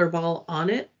the roller ball on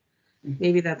it,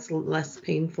 maybe that's less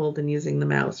painful than using the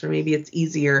mouse, or maybe it's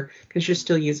easier because you're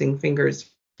still using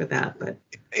fingers for that. But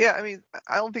yeah, I mean,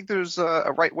 I don't think there's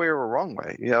a right way or a wrong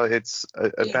way. It's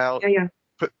about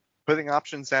putting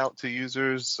options out to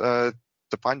users to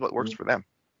find what works for them.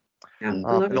 Yeah, I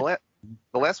love it.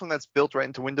 The last one that's built right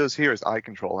into Windows here is Eye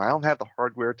Control. I don't have the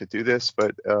hardware to do this,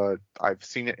 but I've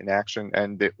seen it in action,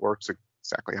 and it works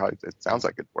exactly how it sounds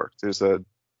like it works. There's a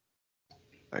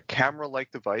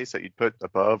camera-like device that you put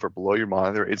above or below your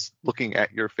monitor. It's looking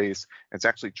at your face, and it's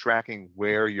actually tracking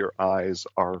where your eyes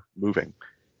are moving.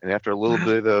 And after a little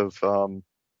bit of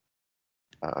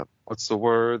what's the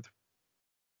word?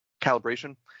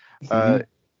 Calibration,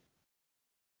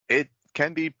 it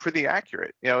can be pretty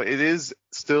accurate. It is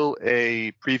still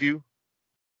a preview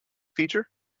feature,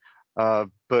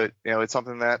 but it's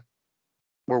something that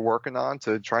we're working on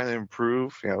to try and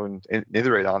improve, and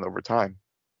iterate on over time.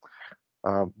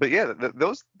 But yeah,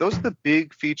 those are the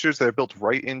big features that are built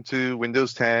right into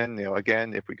Windows 10.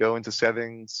 Again, if we go into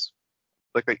settings,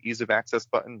 click the ease of access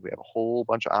button, we have a whole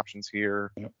bunch of options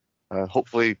here. Yep.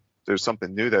 Hopefully there's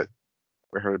something new that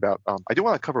we heard about. I do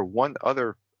want to cover one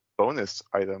other bonus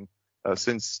item,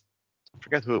 since I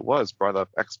forget who it was brought up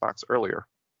Xbox earlier.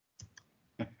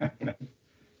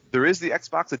 There is the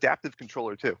Xbox Adaptive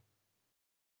Controller too.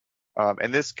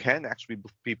 And this can actually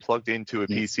be plugged into a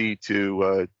PC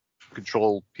to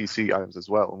control PC items as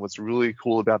well. And what's really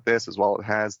cool about this is while it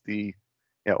has the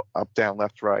up, down,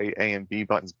 left, right, A and B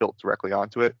buttons built directly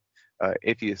onto it,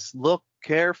 if you look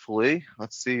carefully,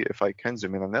 let's see if I can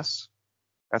zoom in on this.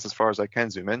 That's as far as I can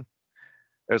zoom in.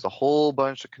 There's a whole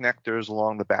bunch of connectors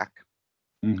along the back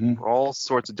for all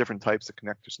sorts of different types of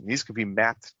connectors. And these can be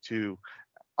mapped to,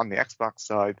 on the Xbox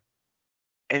side,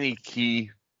 any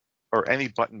key or any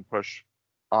button push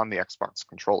on the Xbox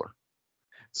controller.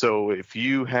 So if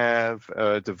you have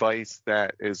a device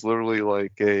that is literally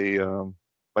like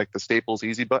like the Staples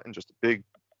Easy button, just a big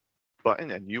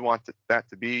button, and you want that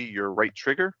to be your right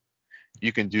trigger,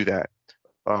 you can do that.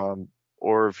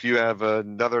 Or if you have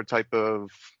another type of,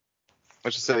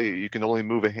 let's just say you can only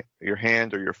move your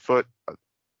hand or your foot,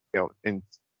 in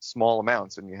small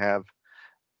amounts, and you have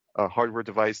a hardware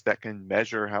device that can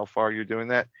measure how far you're doing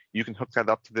that, you can hook that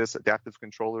up to this adaptive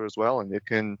controller as well, and it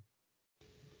can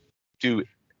do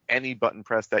any button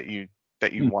press that you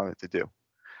want it to do.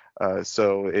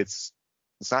 So it's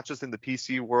not just in the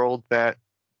PC world that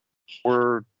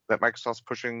Microsoft's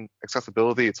pushing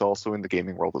accessibility, it's also in the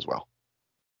gaming world as well.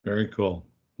 Very cool.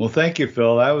 Well, thank you,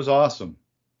 Phil. That was awesome.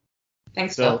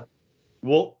 Thanks, Phil.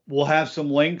 We'll have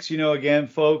some links, again,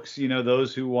 folks,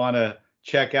 those who want to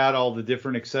check out all the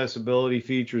different accessibility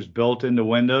features built into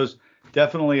Windows.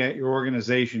 Definitely at your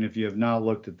organization, if you have not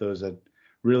looked at those, that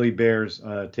really bears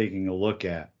taking a look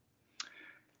at.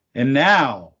 And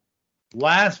now,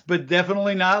 last but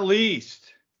definitely not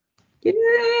least.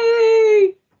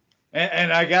 Yay!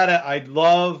 And I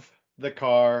love the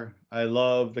car. I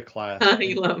love the class.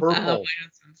 I love purple.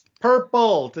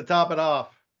 Purple to top it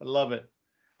off. I love it.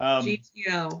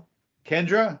 GTO.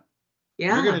 Kendra?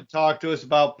 Yeah. You're going to talk to us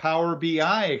about Power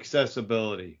BI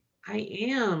accessibility. I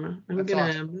am. I'm That's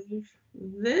going to awesome. move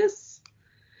this.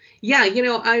 Yeah,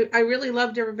 I really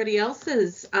loved everybody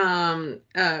else's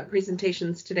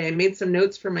presentations today. I made some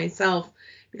notes for myself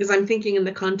because I'm thinking in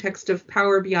the context of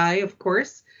Power BI, of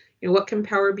course. What can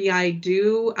Power BI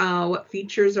do? What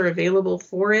features are available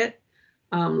for it?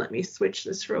 Let me switch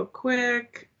this real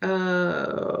quick.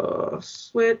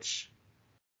 Switch.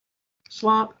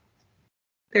 swap.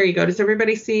 There you go. Does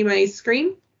everybody see my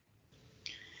screen?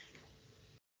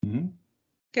 Mm-hmm.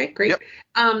 Okay, great.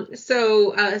 Yep.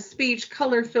 So speech,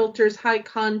 color filters, high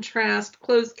contrast,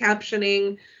 closed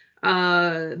captioning,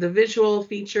 the visual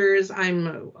features.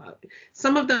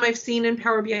 Some of them I've seen in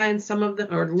Power BI, and some of them,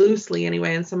 or loosely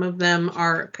anyway, and some of them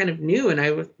are kind of new. And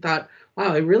I thought,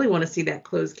 wow, I really want to see that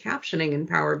closed captioning in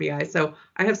Power BI. So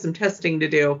I have some testing to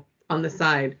do on the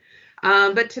side.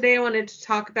 But today I wanted to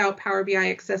talk about Power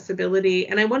BI accessibility,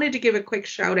 and I wanted to give a quick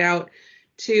shout out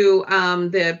to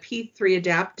the P3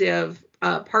 Adaptive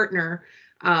partner.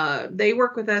 They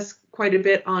work with us quite a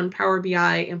bit on Power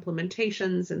BI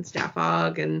implementations and staff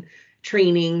aug and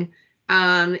training.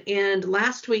 And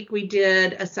last week we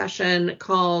did a session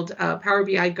called Power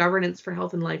BI Governance for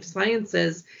Health and Life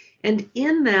Sciences. And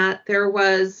in that, there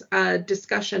was a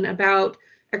discussion about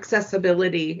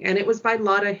accessibility, and it was by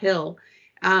Lotta Hill.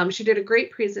 She did a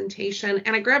great presentation,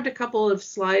 and I grabbed a couple of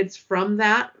slides from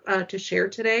that to share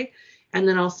today, and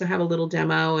then also have a little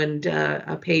demo and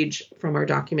a page from our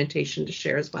documentation to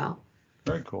share as well.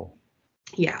 Very cool.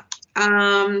 Yeah.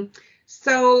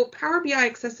 So Power BI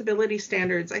accessibility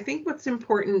standards, I think what's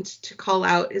important to call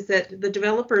out is that the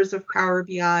developers of Power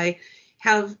BI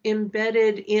have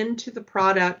embedded into the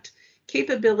product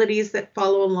capabilities that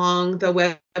follow along the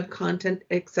web content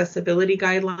accessibility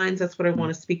guidelines. That's what I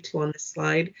want to speak to on this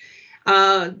slide.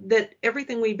 That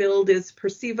everything we build is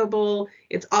perceivable,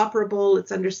 it's operable,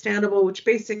 it's understandable, which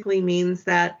basically means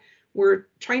that we're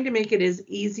trying to make it as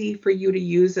easy for you to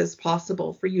use as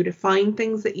possible, for you to find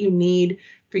things that you need,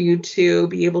 for you to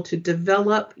be able to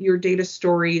develop your data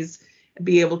stories,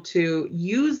 be able to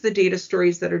use the data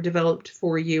stories that are developed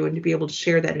for you, and to be able to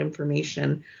share that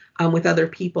information with other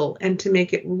people, and to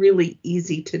make it really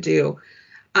easy to do.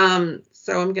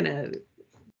 So I'm going to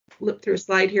flip through a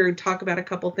slide here and talk about a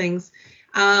couple things.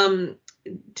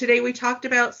 Today we talked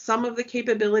about some of the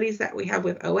capabilities that we have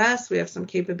with OS. We have some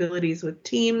capabilities with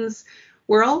Teams.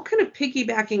 We're all kind of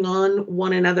piggybacking on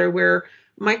one another, where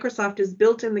Microsoft has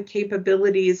built in the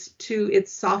capabilities to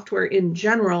its software in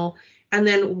general, and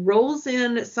then rolls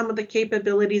in some of the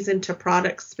capabilities into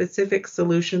product-specific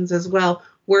solutions as well,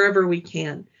 wherever we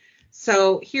can.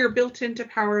 So here, built into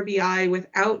Power BI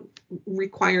without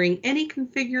requiring any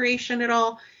configuration at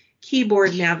all,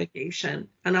 keyboard navigation.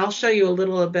 And I'll show you a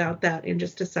little about that in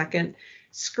just a second.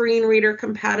 Screen reader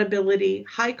compatibility,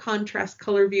 high contrast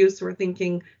color views. So we're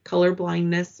thinking color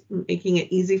blindness, making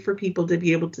it easy for people to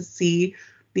be able to see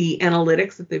the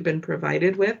analytics that they've been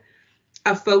provided with.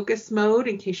 A focus mode,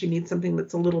 in case you need something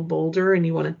that's a little bolder and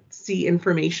you want to see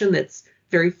information that's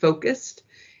very focused.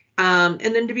 And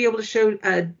then to be able to show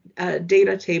a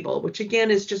data table, which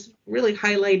again is just really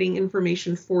highlighting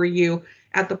information for you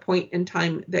at the point in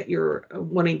time that you're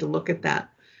wanting to look at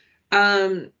that.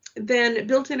 Then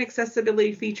built-in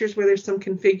accessibility features where there's some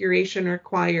configuration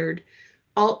required.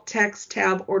 Alt text,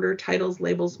 tab, order, titles,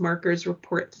 labels, markers,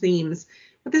 report themes.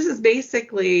 But this is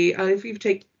basically, if you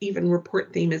take even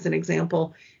report theme as an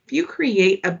example, if you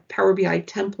create a Power BI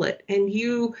template and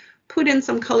you put in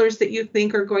some colors that you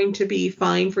think are going to be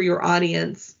fine for your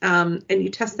audience, and you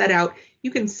test that out, you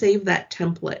can save that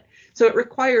template. So it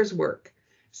requires work.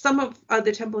 Some of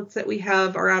the templates that we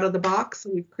have are out of the box, so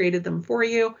we've created them for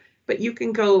you, but you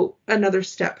can go another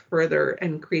step further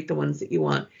and create the ones that you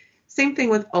want. Same thing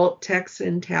with alt text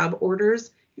and tab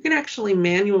orders. You can actually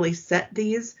manually set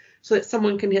these so that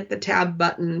someone can hit the tab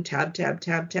button, tab, tab,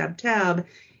 tab, tab, tab,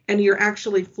 and you're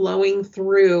actually flowing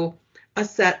through a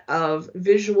set of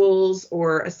visuals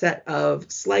or a set of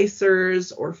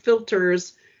slicers or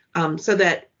filters, so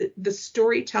that the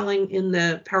storytelling in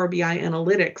the Power BI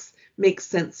analytics makes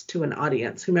sense to an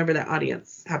audience, whomever that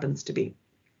audience happens to be.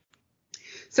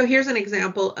 So here's an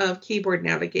example of keyboard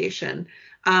navigation.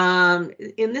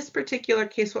 In this particular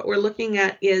case, what we're looking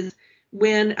at is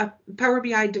when a Power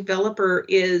BI developer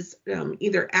is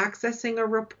either accessing a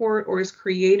report or is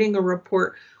creating a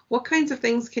report, what kinds of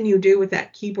things can you do with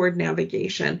that keyboard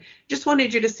navigation? Just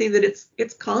wanted you to see that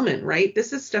it's common, right?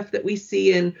 This is stuff that we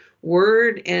see in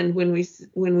Word, and when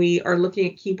we are looking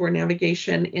at keyboard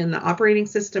navigation in the operating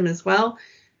system as well.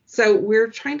 So we're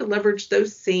trying to leverage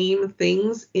those same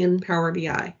things in Power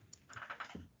BI.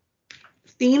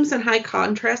 Themes and high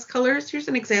contrast colors. Here's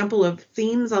an example of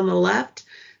themes on the left.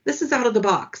 This is out of the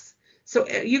box. So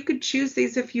you could choose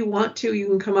these if you want to. You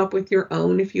can come up with your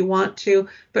own if you want to,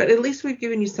 but at least we've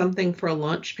given you something for a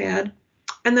launch pad.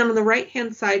 And then on the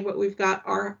right-hand side, what we've got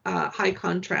are high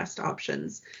contrast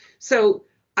options. So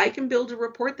I can build a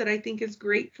report that I think is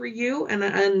great for you and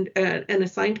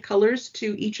assigned colors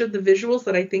to each of the visuals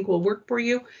that I think will work for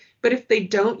you. But if they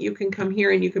don't, you can come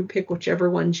here and you can pick whichever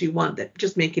ones you want that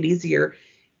just make it easier.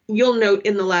 you'll note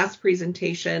in the last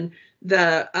presentation,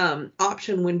 the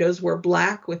option windows were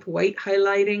black with white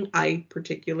highlighting. I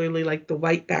particularly like the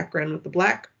white background with the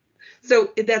black.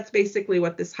 So that's basically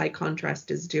what this high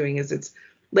contrast is doing, is it's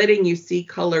letting you see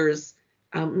colors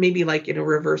maybe like in a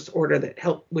reverse order that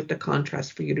help with the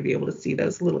contrast for you to be able to see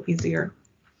those a little easier.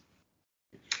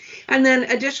 And then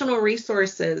additional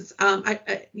resources.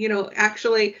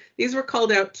 Actually, these were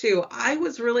called out too. I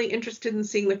was really interested in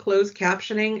seeing the closed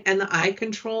captioning and the eye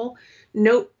control.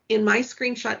 Note in my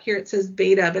screenshot here, it says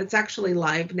beta, but it's actually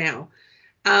live now.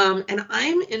 And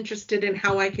I'm interested in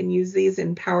how I can use these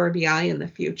in Power BI in the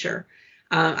future.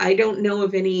 I don't know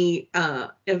of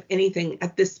anything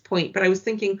at this point, but I was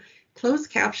thinking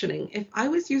closed captioning. If I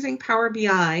was using Power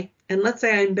BI, and let's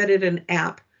say I embedded an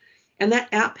app, and that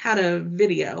app had a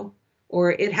video,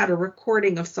 or it had a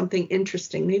recording of something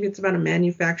interesting, maybe it's about a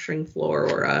manufacturing floor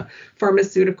or a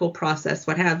pharmaceutical process,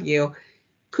 what have you,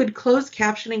 could closed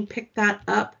captioning pick that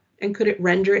up, and could it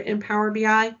render it in Power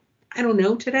BI? I don't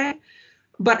know today,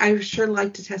 but I would sure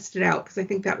like to test it out because I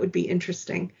think that would be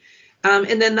interesting.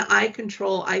 And then the eye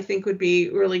control, I think, would be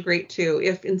really great too.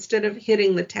 If instead of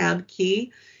hitting the tab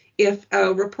key, if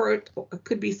a report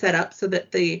could be set up so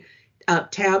that the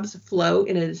tabs flow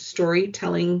in a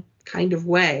storytelling kind of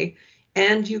way,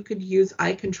 and you could use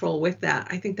eye control with that,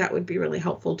 I think that would be really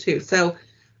helpful too. So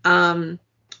I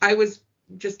was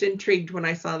just intrigued when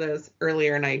I saw those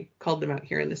earlier, and I called them out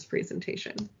here in this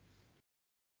presentation.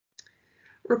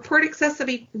 Report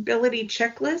accessibility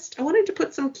checklist. I wanted to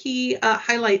put some key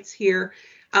highlights here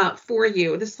for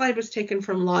you. This slide was taken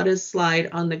from Lotta's slide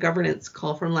on the governance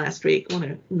call from last week. I want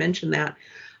to mention that.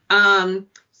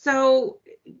 So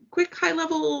quick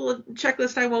high-level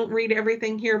checklist. I won't read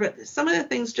everything here, but some of the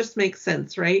things just make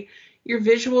sense, right? Your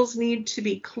visuals need to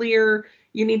be clear.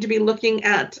 You need to be looking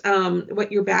at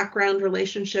what your background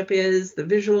relationship is, the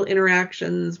visual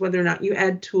interactions, whether or not you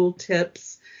add tool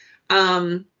tips,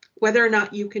 whether or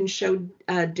not you can show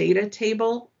a data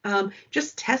table.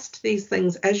 Just test these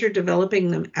things as you're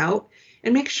developing them out,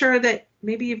 and make sure that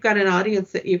maybe you've got an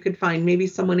audience that you could find, maybe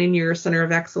someone in your center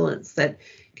of excellence that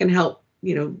can help,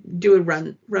 do a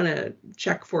run a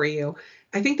check for you.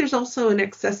 I think there's also an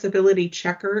accessibility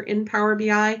checker in Power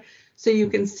BI, so you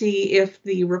can see if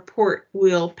the report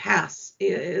will pass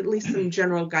at least some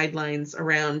general guidelines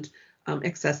around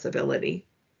accessibility.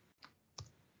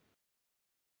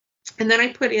 And then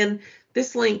I put in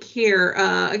this link here.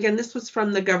 Again, this was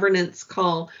from the governance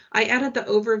call. I added the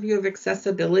overview of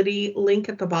accessibility link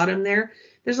at the bottom there.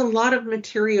 There's a lot of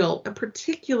material,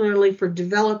 particularly for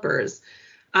developers,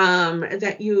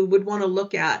 that you would want to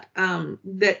look at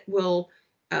that will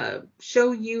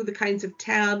show you the kinds of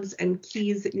tabs and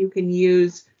keys that you can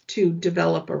use to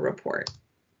develop a report.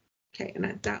 Okay, and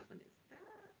that one.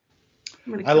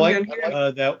 I like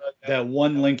that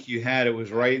one link you had. It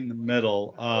was right in the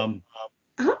middle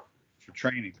for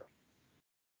training.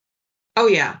 Oh,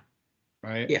 yeah.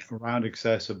 Right? Yeah. Around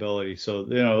accessibility. So,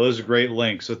 those are great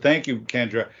links. So thank you,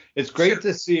 Kendra. It's great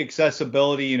to see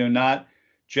accessibility, not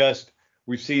just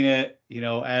we've seen it,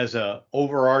 as a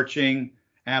overarching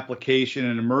application,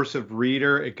 an immersive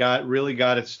reader. It really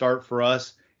got its start for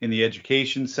us in the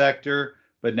education sector,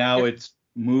 but now it's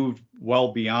moved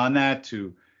well beyond that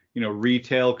to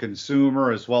retail,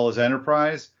 consumer, as well as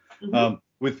enterprise,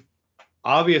 with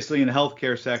obviously in the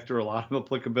healthcare sector, a lot of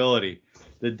applicability.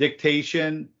 The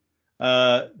dictation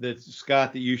that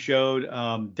Scott, that you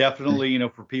showed, definitely,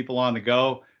 for people on the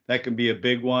go, that can be a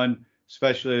big one,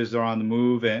 especially as they're on the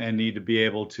move and need to be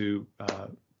able to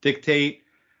dictate.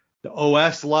 The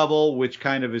OS level, which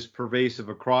kind of is pervasive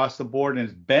across the board and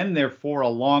has been there for a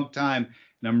long time.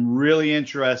 And I'm really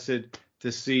interested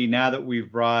to see, now that we've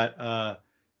brought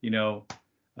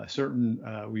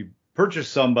we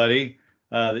purchased somebody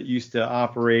that used to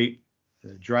operate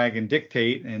Dragon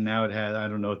Dictate, and now it has, I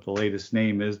don't know what the latest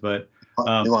name is, but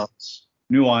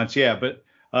Nuance, yeah. But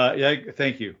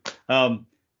thank you.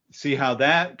 See how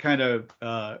that kind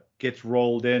of gets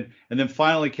rolled in, and then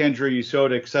finally, Kendra, you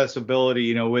showed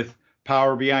accessibility, with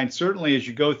Power BI, and certainly as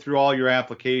you go through all your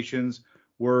applications,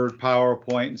 Word,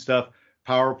 PowerPoint, and stuff.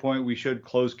 PowerPoint, we showed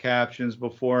closed captions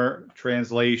before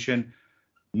translation.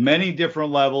 Many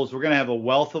different levels. We're going to have a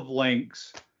wealth of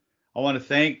links. I want to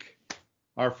thank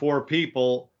our 4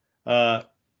 people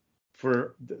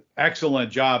for the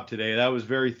excellent job today. That was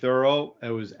very thorough. It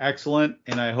was excellent.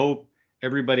 And I hope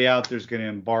everybody out there is going to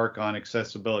embark on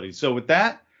accessibility. So with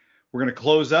that, we're going to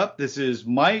close up. This is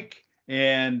Mike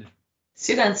and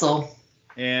Sue Bensel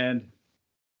and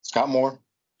Scott Moore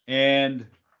and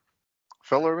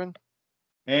Phil Irvin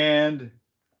and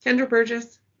Kendra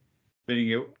Burgess. bidding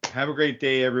you have a great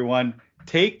day, everyone.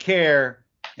 Take care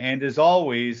And as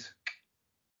always,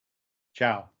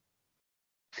 ciao.